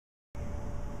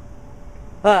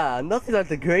Ah, nothing like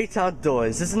the great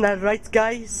outdoors, isn't that right,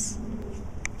 guys?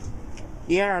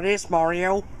 Yeah, it is,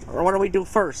 Mario. What do we do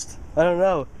first? I don't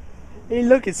know. Hey,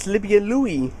 look, it's Libby and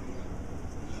Louie.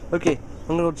 Okay,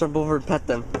 I'm gonna go jump over and pet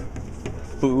them.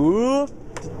 Ooh.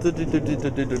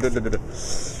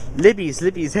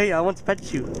 Libby's, hey, I want to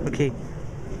pet you. Okay.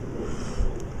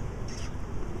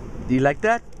 Do you like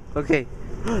that? Okay.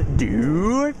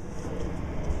 Dude.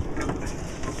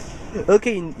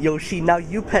 Okay, Yoshi, now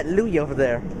you pet Louie over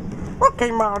there. Okay,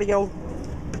 Mario.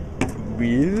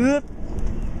 Whoop.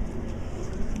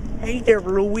 Hey there,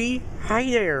 Louie. Hi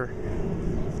there.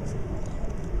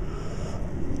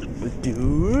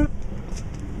 Dude.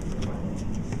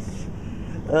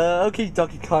 Okay,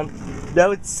 Donkey Kong.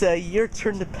 Now it's your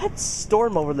turn to pet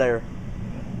Storm over there.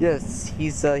 Yes,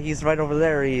 he's right over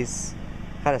there. He's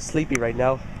kind of sleepy right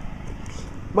now.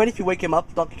 Mind if you wake him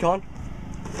up, Donkey Kong?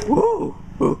 Woo!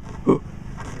 Woo! Woo!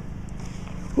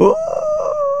 Woo!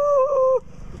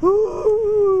 Woo! Woo! Woo!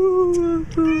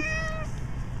 Woo! Woo!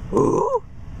 Woo! Oh!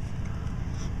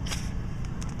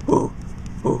 Oh!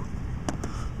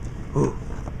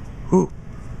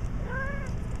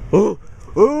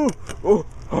 Oh! Oh!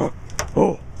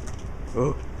 Oh!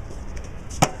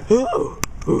 Oh!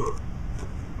 Oh!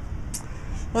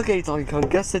 Okay, Donkey Kong,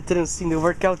 guess it didn't seem to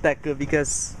work out that good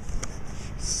because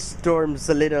Storm's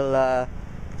a little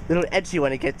edgy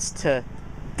when it gets to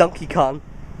Donkey Kong.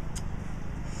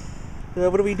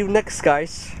 What do we do next,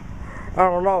 guys? I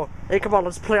don't know. Hey, come on,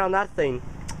 let's play on that thing.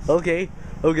 Okay,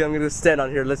 I'm gonna stand on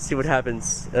here. Let's see what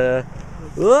happens.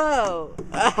 Whoa!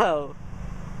 Ow!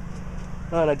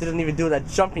 Oh, and I didn't even do that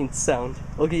jumping sound.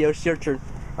 Okay, Yoshi, your turn.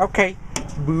 Okay.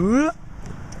 Boo!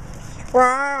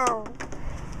 Wow.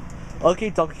 Okay,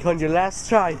 Donkey Kong, your last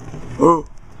try. Oh!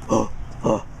 Oh!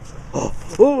 Oh! Oh!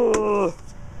 Oh!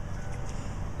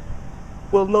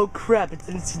 Well, no crap. It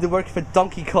didn't seem to work for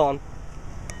Donkey Kong.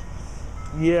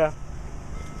 Yeah.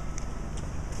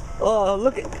 Oh,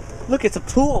 look, it's a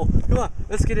pool. Come on,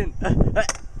 let's get in.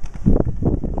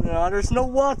 No, there's no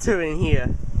water in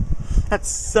here. That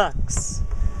sucks.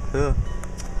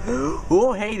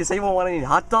 Oh, hey, does anyone want any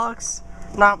hot dogs?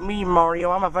 Not me,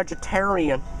 Mario. I'm a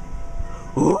vegetarian.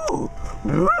 Ooh.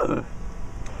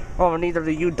 Oh, neither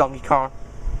do you, Donkey Kong.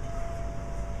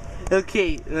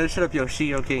 Okay, shut up,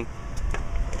 Yoshi. Okay.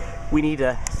 We need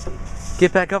to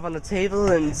get back up on the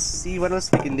table and see what else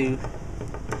we can do.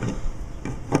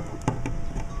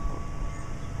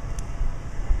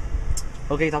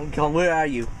 Okay, Donkey Kong, where are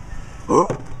you?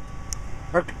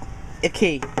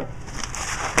 Okay.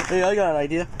 Hey, I got an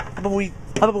idea. How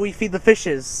about we feed the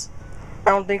fishes? I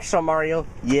don't think so, Mario.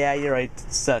 Yeah, you're right.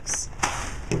 It sucks.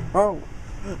 Oh,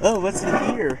 what's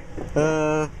in here?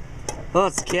 Oh,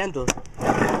 it's a candle.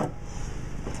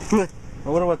 I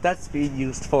wonder what that's being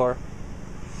used for.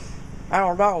 I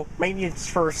don't know. Maybe it's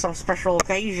for some special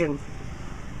occasion.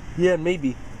 Yeah,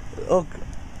 maybe. Oh,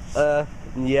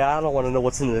 yeah, I don't want to know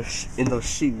what's in those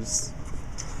shoes.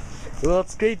 Well,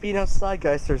 it's great being outside,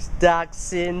 guys. There's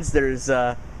dachshunds. There's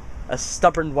a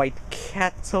stubborn white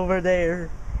cat over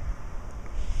there.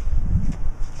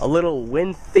 A little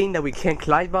wind thing that we can't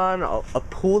climb on. A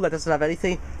pool that doesn't have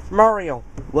anything. Mario.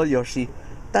 Well, Yoshi.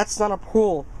 That's not a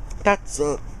pool. That's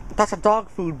a dog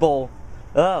food bowl.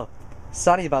 Oh,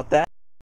 sorry about that.